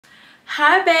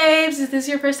Hi babes, if this is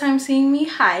your first time seeing me,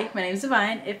 hi, my name is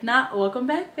Divine. If not, welcome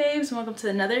back babes, and welcome to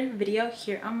another video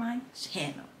here on my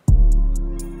channel.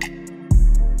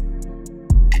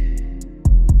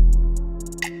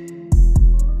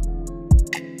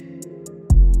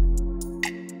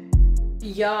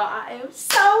 Y'all, I am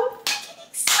so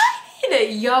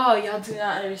excited. Y'all do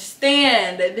not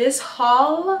understand this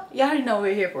haul. Y'all already know what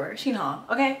we're here for. Shein haul,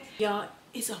 okay? Y'all,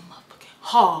 it's a motherfucking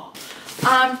haul.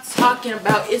 I'm talking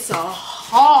about it's a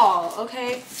haul,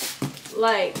 okay?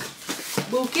 Like,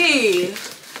 Bookie,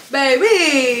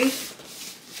 baby.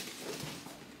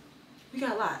 We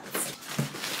got lots.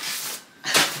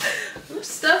 This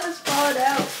stuff is falling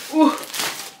out. Ooh.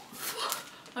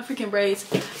 My freaking braids.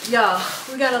 Y'all,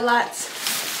 we got a lot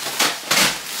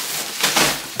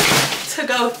to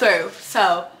go through.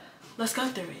 So, let's go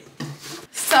through it.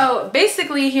 So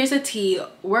basically, here's a tea.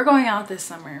 We're going out this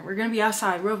summer. We're gonna be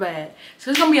outside real bad.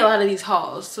 So there's gonna be a lot of these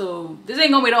hauls. So this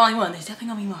ain't gonna be the only one. There's definitely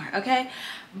gonna be more, okay?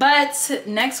 But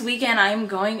next weekend, I'm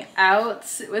going out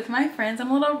with my friends on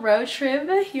a little road trip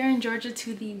here in Georgia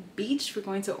to the beach. We're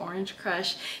going to Orange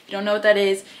Crush. If you don't know what that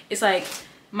is, it's like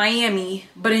Miami,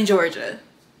 but in Georgia.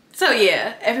 So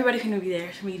yeah, everybody's gonna be there.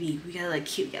 It's gonna be, we gotta like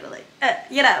cute, we gotta like,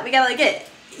 you know, we gotta like it.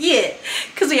 Yeah,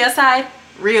 cause we outside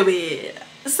real bad.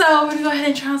 So we're gonna go ahead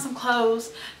and try on some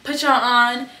clothes, put y'all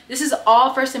on. This is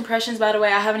all first impressions, by the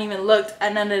way. I haven't even looked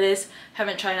at none of this,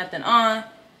 haven't tried nothing on.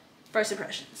 First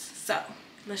impressions. So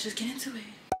let's just get into it.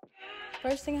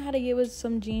 First thing I had to get was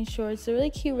some jean shorts. They're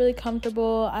really cute, really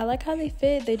comfortable. I like how they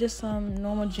fit. They just some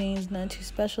normal jeans, nothing too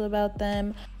special about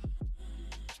them.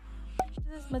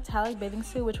 This metallic bathing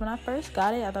suit, which when I first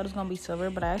got it, I thought it was gonna be silver,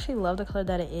 but I actually love the color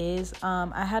that it is.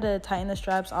 I had to tighten the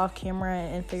straps off camera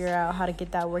and figure out how to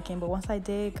get that working, but once I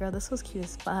did, girl, this was cute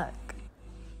as fuck.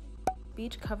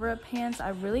 Beach cover-up pants, I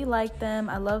really like them.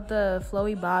 I love the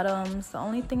flowy bottoms. The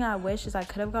only thing I wish is I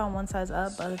could have gone one size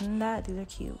up, but other than that, these are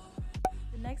cute.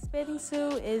 The next bathing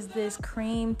suit is this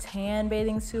cream tan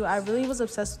bathing suit. I really was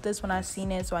obsessed with this when I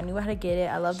seen it, so I knew how to get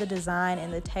it. I love the design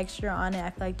and the texture on it.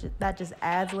 I feel like that just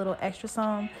adds a little extra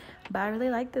something, but I really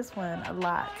like this one a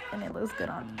lot and it looks good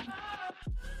on me.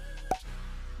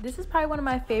 This is probably one of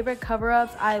my favorite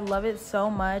cover-ups. I love it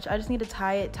so much. I just need to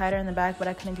tie it tighter in the back, but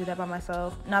I couldn't do that by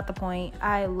myself. Not the point.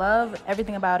 I love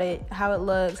everything about it, how it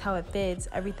looks, how it fits,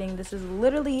 everything. This is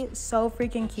literally so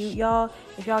freaking cute, y'all.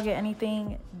 If y'all get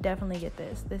anything, definitely get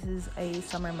this. This is a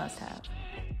summer must-have.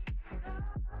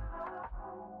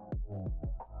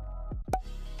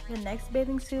 The next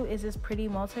bathing suit is this pretty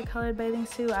multicolored bathing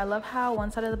suit. I love how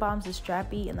one side of the bottoms is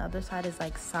strappy and the other side is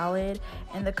like solid,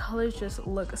 and the colors just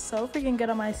look so freaking good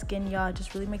on my skin, y'all. It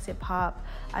just really makes it pop.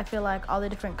 I feel like all the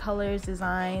different colors,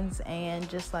 designs, and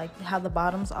just like how the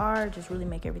bottoms are just really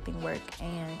make everything work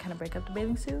and kind of break up the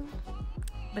bathing suit,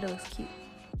 but it looks cute.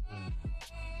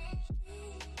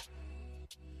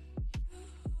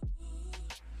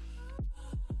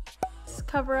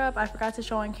 Cover up, I forgot to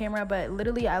show on camera, but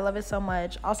literally I love it so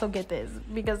much. Also get this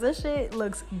because this shit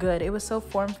looks good. It was so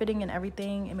form-fitting and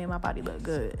everything. It made my body look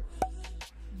good.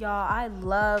 Y'all, I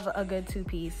love a good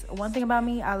two-piece. One thing about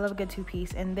me, I love a good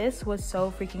two-piece, and this was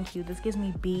so freaking cute. This gives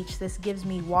me beach. This gives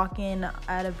me walking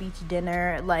at a beach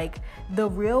dinner. Like, the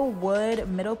real wood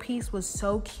middle piece was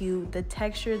so cute. The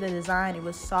texture, the design, it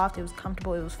was soft, it was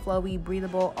comfortable, it was flowy,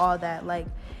 breathable, all that. Like,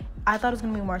 I thought it was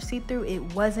gonna be more see-through.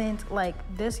 It wasn't. Like,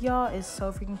 this, y'all, is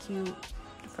so freaking cute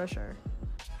for sure.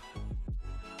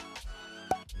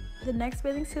 The next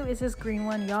bathing suit is this green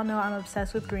one. Y'all know I'm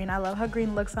obsessed with green. I love how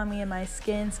green looks on me and my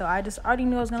skin, so I just already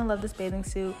knew I was gonna love this bathing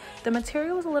suit. The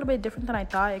material was a little bit different than I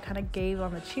thought. It kind of gave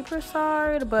on the cheaper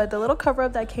side, but the little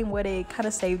cover-up that came with it kind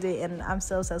of saved it, and I'm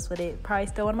still obsessed with it. Probably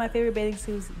still one of my favorite bathing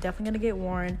suits. Definitely gonna get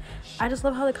worn. I just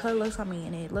love how the color looks on me,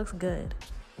 and it looks good.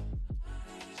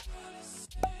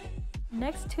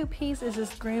 Next two-piece is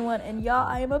this green one, and y'all,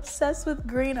 I am obsessed with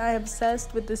green. I am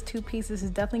obsessed with this two-piece. This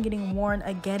is definitely getting worn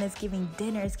again. It's giving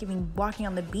dinner, it's giving walking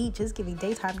on the beach, it's giving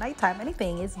daytime, nighttime,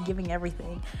 anything. It's giving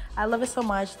everything. I love it so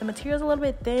much. The material's a little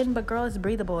bit thin, but girl, it's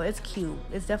breathable. It's cute.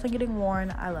 It's definitely getting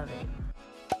worn. I love it.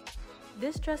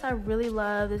 This dress I really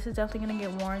love. This is definitely gonna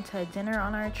get worn to dinner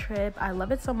on our trip. I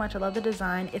love it so much. I love the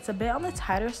design. It's a bit on the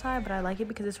tighter side, but I like it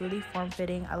because it's really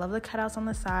form-fitting. I love the cutouts on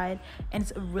the side, and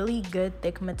it's a really good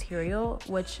thick material,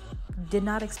 which did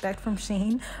not expect from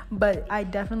Shein, but I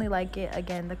definitely like it.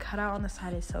 Again, the cutout on the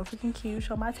side is so freaking cute.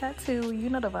 Show my tattoo, you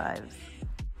know the vibes.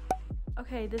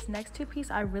 Okay, this next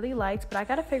two-piece I really liked, but I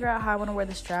gotta figure out how I want to wear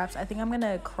the straps. I think I'm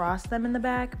gonna cross them in the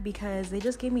back because they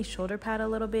just gave me shoulder pad a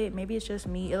little bit. Maybe it's just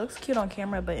me. It looks cute on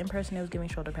camera, but in person it was giving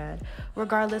shoulder pad.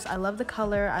 Regardless, I love the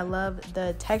color. I love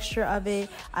the texture of it.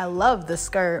 I love the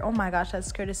skirt. Oh my gosh, that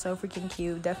skirt is so freaking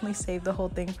cute. Definitely saved the whole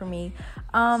thing for me.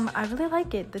 I really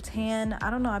like it. The tan,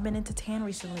 I don't know, I've been into tan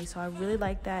recently, so I really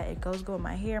like that. It goes good with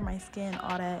my hair, my skin,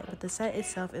 all that. But the set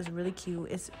itself is really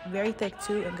cute. It's very thick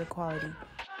too and good quality.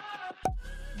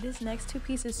 This next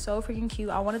two-piece is so freaking cute.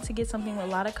 I wanted to get something with a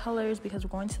lot of colors because we're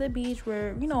going to the beach.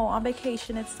 We're, you know, on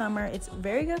vacation. It's summer. It's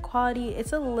very good quality.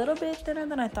 It's a little bit thinner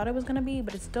than I thought it was going to be,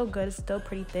 but it's still good. It's still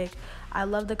pretty thick. I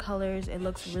love the colors. It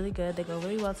looks really good. They go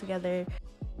really well together.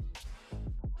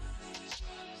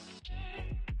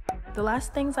 The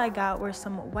last things I got were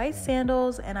some white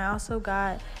sandals, and I also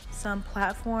got some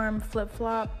platform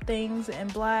flip-flop things in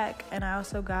black, and I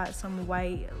also got some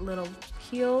white little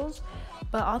heels.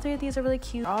 But all three of these are really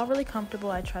cute, all really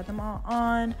comfortable. I tried them all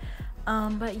on.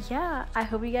 But yeah, I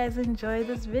hope you guys enjoyed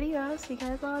this video. I'll see you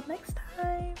guys all next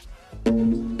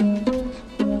time.